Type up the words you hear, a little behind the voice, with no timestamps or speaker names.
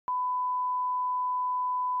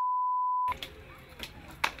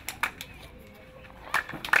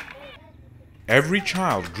Every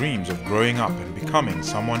child dreams of growing up and becoming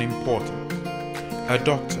someone important. A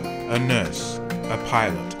doctor, a nurse, a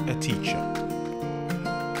pilot, a teacher.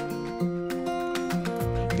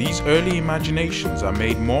 These early imaginations are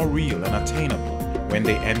made more real and attainable when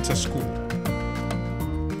they enter school.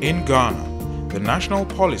 In Ghana, the national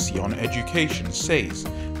policy on education says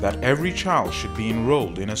that every child should be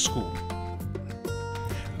enrolled in a school.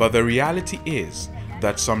 But the reality is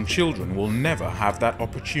that some children will never have that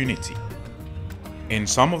opportunity. In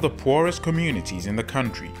some of the poorest communities in the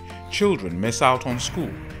country, children miss out on school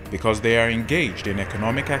because they are engaged in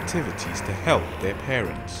economic activities to help their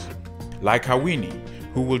parents. Like Hawini,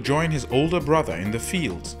 who will join his older brother in the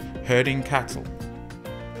fields herding cattle.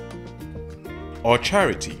 Or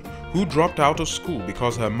Charity, who dropped out of school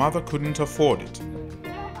because her mother couldn't afford it.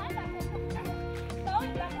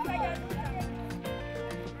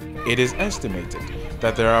 It is estimated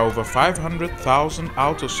that there are over 500,000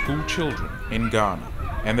 out-of-school children in Ghana,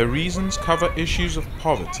 and the reasons cover issues of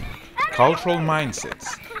poverty, cultural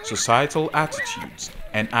mindsets, societal attitudes,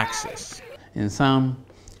 and access. In some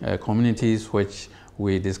communities which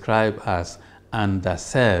we describe as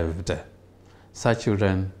underserved, such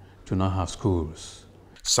children do not have schools.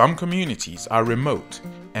 Some communities are remote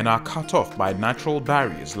and are cut off by natural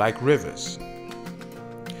barriers like rivers.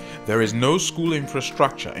 There is no school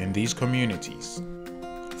infrastructure in these communities,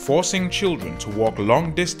 forcing children to walk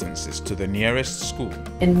long distances to the nearest school.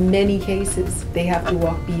 In many cases, they have to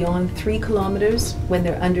walk beyond 3 kilometers when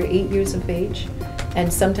they're under 8 years of age,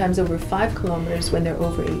 and sometimes over 5 kilometers when they're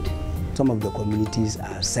over 8. Some of the communities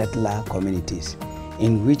are settler communities,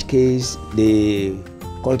 in which case they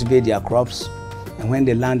cultivate their crops, and when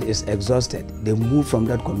the land is exhausted, they move from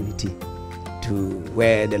that community to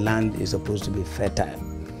where the land is supposed to be fertile.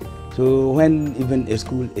 So when even a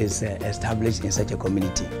school is established in such a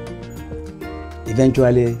community,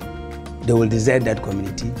 eventually they will desert that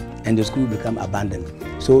community and the school become abandoned.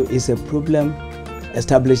 So it's a problem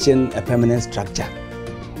establishing a permanent structure.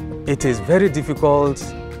 It is very difficult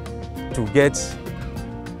to get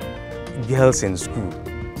girls in school.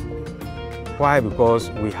 Why? Because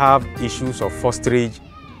we have issues of fosterage.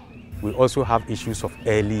 We also have issues of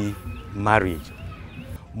early marriage.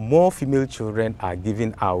 More female children are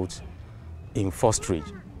given out in fosterage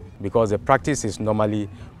because the practice is normally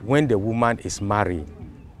when the woman is married,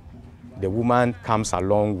 the woman comes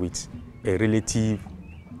along with a relative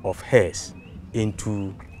of hers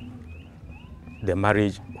into the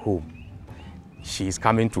marriage home. She is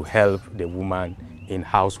coming to help the woman in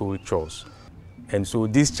household chores. And so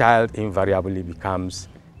this child invariably becomes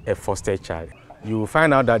a foster child. You will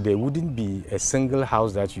find out that there wouldn't be a single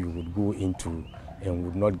house that you would go into and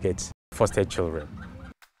would not get foster children.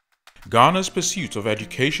 Ghana's pursuit of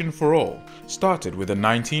education for all started with the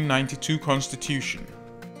 1992 Constitution.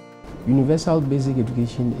 Universal basic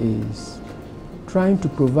education is trying to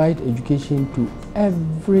provide education to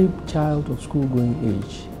every child of school-going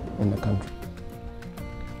age in the country.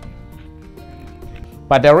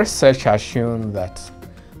 But the research has shown that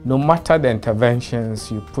no matter the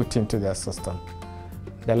interventions you put into the system,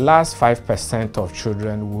 the last 5% of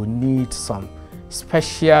children will need some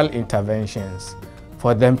special interventions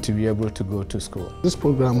for them to be able to go to school. This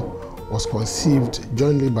program was conceived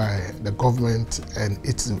jointly by the government and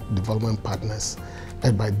its development partners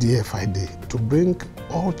and by DFID to bring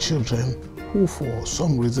all children who for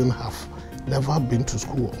some reason have never been to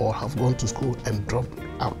school or have gone to school and dropped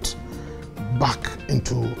out back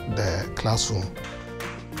into the classroom.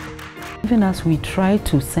 Even as we try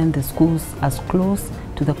to send the schools as close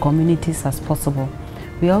to the communities as possible,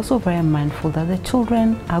 we are also very mindful that the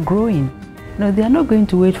children are growing. You know, they are not going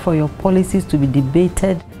to wait for your policies to be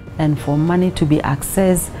debated and for money to be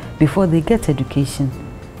accessed before they get education.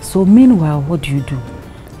 So meanwhile, what do you do?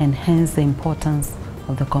 And hence the importance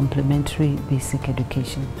of the complementary basic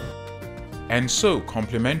education. And so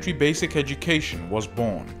Complementary Basic Education was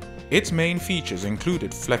born. Its main features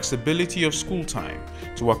included flexibility of school time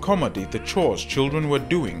to accommodate the chores children were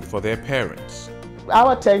doing for their parents.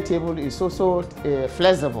 Our timetable is also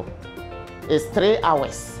flexible. It's 3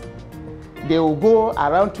 hours. They will go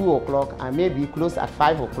around 2 o'clock and maybe close at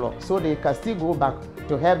 5 o'clock, so they can still go back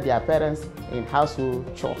to help their parents in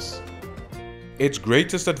household chores. Its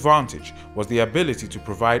greatest advantage was the ability to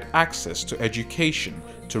provide access to education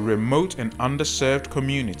to remote and underserved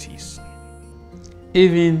communities.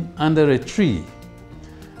 Even under a tree,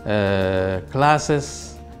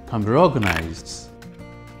 classes can be organized.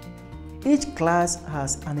 Each class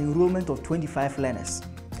has an enrollment of 25 learners.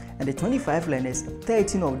 And the 25 learners,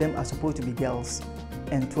 13 of them are supposed to be girls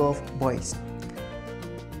and 12 boys.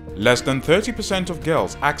 Less than 30% of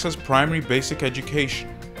girls access primary basic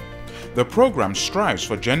education. The program strives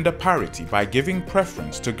for gender parity by giving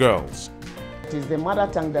preference to girls. It is the mother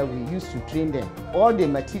tongue that we use to train them. All the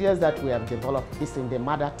materials that we have developed is in the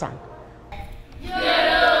mother tongue.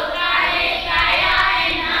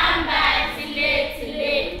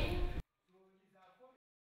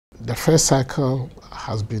 The first cycle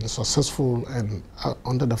has been successful, and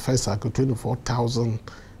under the first cycle, 24,000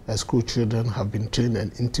 school children have been trained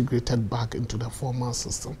and integrated back into the formal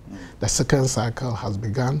system. The second cycle has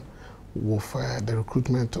begun with the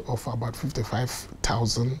recruitment of about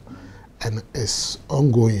 55,000 and is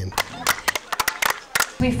ongoing.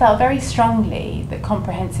 We felt very strongly that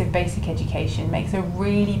comprehensive basic education makes a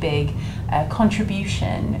really big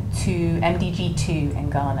contribution to MDG 2 in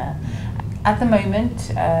Ghana. At the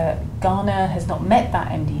moment, Ghana has not met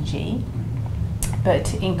that MDG,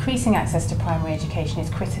 but increasing access to primary education is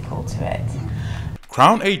critical to it.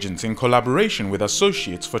 Crown agents, in collaboration with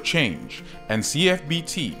Associates for Change and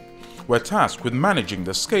CFBT, were tasked with managing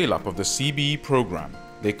the scale-up of the CBE program.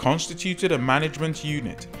 They constituted a management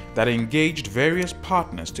unit that engaged various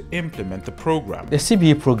partners to implement the program. The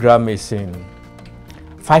CBE program is in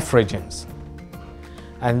 5 regions,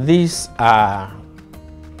 and these are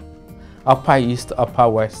Upper East, Upper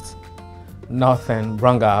West, Northern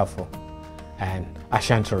Brangahafo, and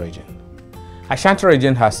Ashanti region. Ashanti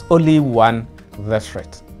region has only one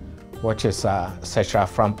district, which is Sechra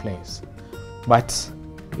Front Plains. But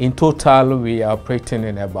in total, we are operating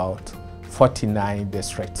in about 49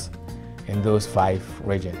 districts in those 5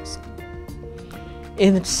 regions.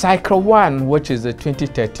 In Cycle 1, which is the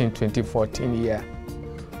 2013-2014 year,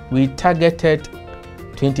 we targeted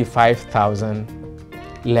 25,000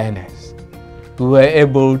 learners. We were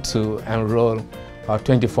able to enroll about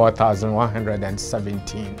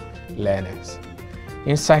 24,117 learners.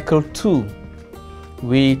 In Cycle 2,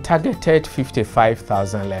 we targeted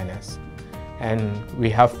 55,000 learners, and we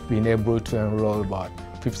have been able to enroll about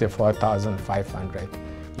 54,500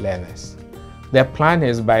 learners. The plan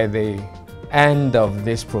is by the end of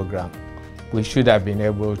this program, we should have been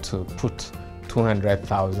able to put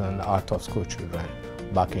 200,000 out-of-school children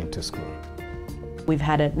back into school. We've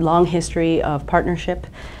had a long history of partnership,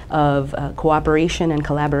 of cooperation and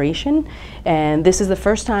collaboration, and this is the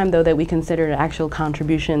first time, though, that we considered an actual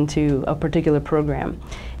contribution to a particular program.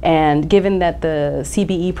 And given that the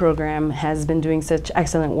CBE program has been doing such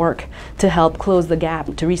excellent work to help close the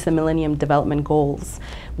gap to reach the Millennium Development Goals,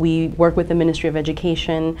 we worked with the Ministry of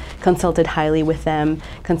Education, consulted highly with them,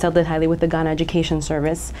 consulted highly with the Ghana Education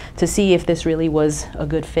Service to see if this really was a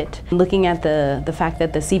good fit. Looking at the fact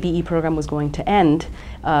that the CBE program was going to end,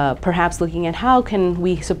 perhaps looking at how can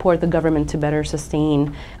we support the government to better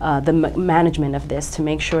sustain the management of this, to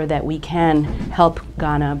make sure that we can help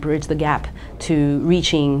Ghana bridge the gap to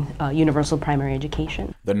reaching universal primary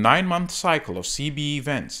education. The 9-month cycle of CBE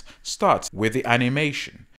events starts with the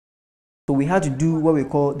animation. So we had to do what we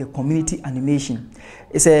call the community animation.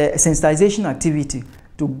 It's a sensitization activity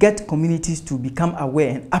to get communities to become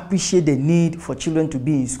aware and appreciate the need for children to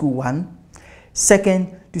be in school, 1.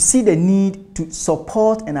 Second, to see the need to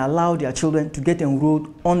support and allow their children to get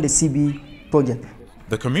enrolled on the CBE project.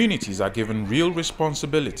 The communities are given real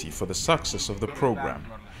responsibility for the success of the program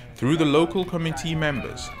through the local committee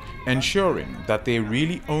members, ensuring that they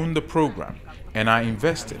really own the program and are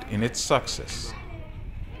invested in its success.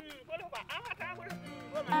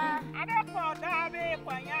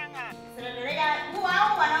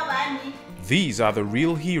 These are the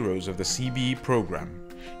real heroes of the CBE program,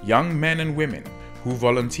 young men and women who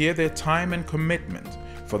volunteer their time and commitment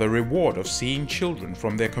for the reward of seeing children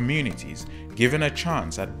from their communities given a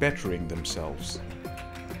chance at bettering themselves.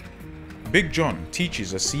 Big John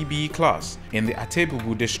teaches a CBE class in the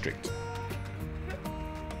Atebubu district.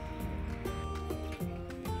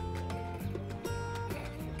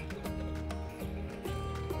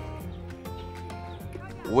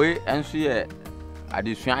 We ensuye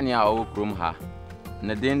adisuani a o krom ha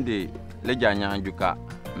na dende lejanya njuka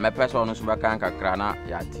me person no so baka kakra na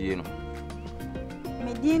ya tie no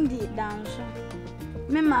me dindi danso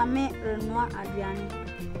me mame renua aduane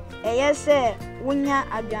eye se wonya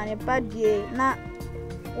aduane padie na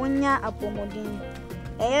wonya apomodin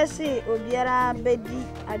eye se obiara bedi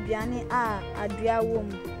aduane a adua wom.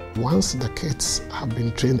 Once the kids have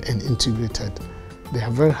been trained and integrated, they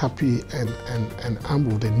are very happy and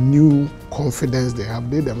armed with a new confidence they have.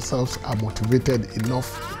 They themselves are motivated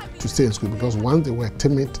enough to stay in school, because once they were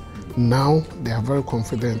timid, now they are very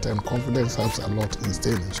confident, and confidence helps a lot in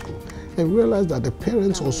staying in school. And realize that the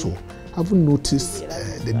parents also haven't noticed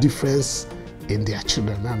the difference in their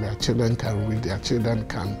children, and their children can read, their children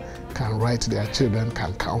can write, their children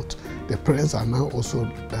can count. The parents are now also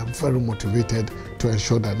very motivated to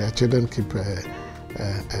ensure that their children keep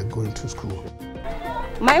going to school.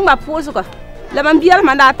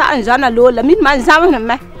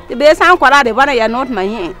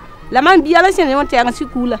 Laman biala sen yon tiang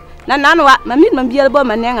sikula na nanwa mamit man biala bo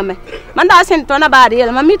manenga me manda sen tona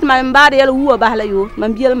barel mamit man barel uwa bahla yo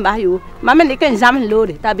man biala mbah yo mamen de ken jam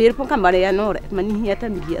lode ta bir pon kam bare ya nore man hieta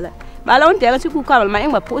biala bala on tiang siku kamal ma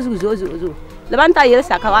engba pozu zo laban ta yela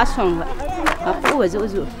saka wa songa ma po zo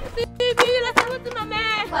bila sawtu mame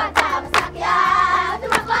kwata sakya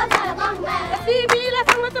tuma kwata gongme bila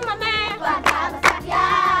sawtu mame kwata sakya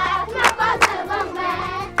tuma kwata gongme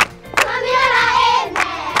mamira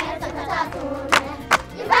ene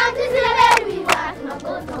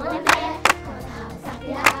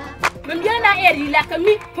Mambiana eri la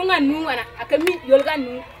kami punga nuwana akami yolga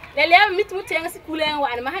nu lele mit mutenga sikule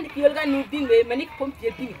wana mahandi yolga nu bingwe manik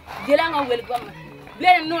pompier bing gelanga wel gomma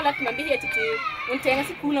blem no lat mambi hetiti untenga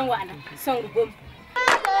sikule wana songu bom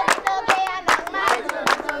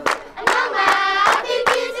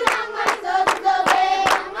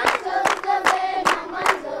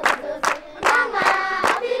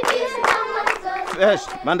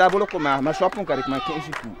manda bolo koma ma shopun karik ma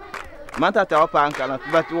kenshi ku manta ta pa an kala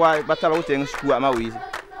batala o tenga sku ama wizi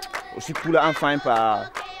o sikula en fin pa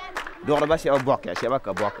dor ba sia bokka sia ba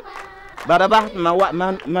ka bokka bada ba ma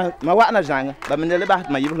wa na janga ba menele ba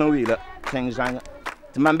ma yiblo wila teng janga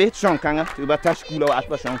te mambe son kanga tu ba ta skula wa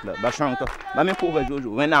atba son kla ba son to ba men ko ba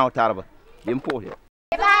jojo wen na o tarba bim po he.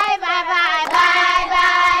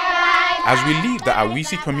 As we leave the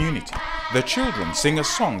Awisi community, the children sing a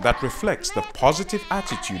song that reflects the positive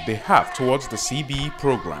attitude they have towards the CBE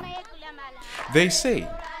program. They say,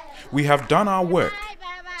 "We have done our work.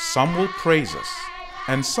 Some will praise us,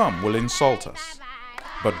 and some will insult us.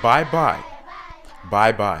 But bye-bye,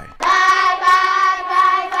 bye-bye."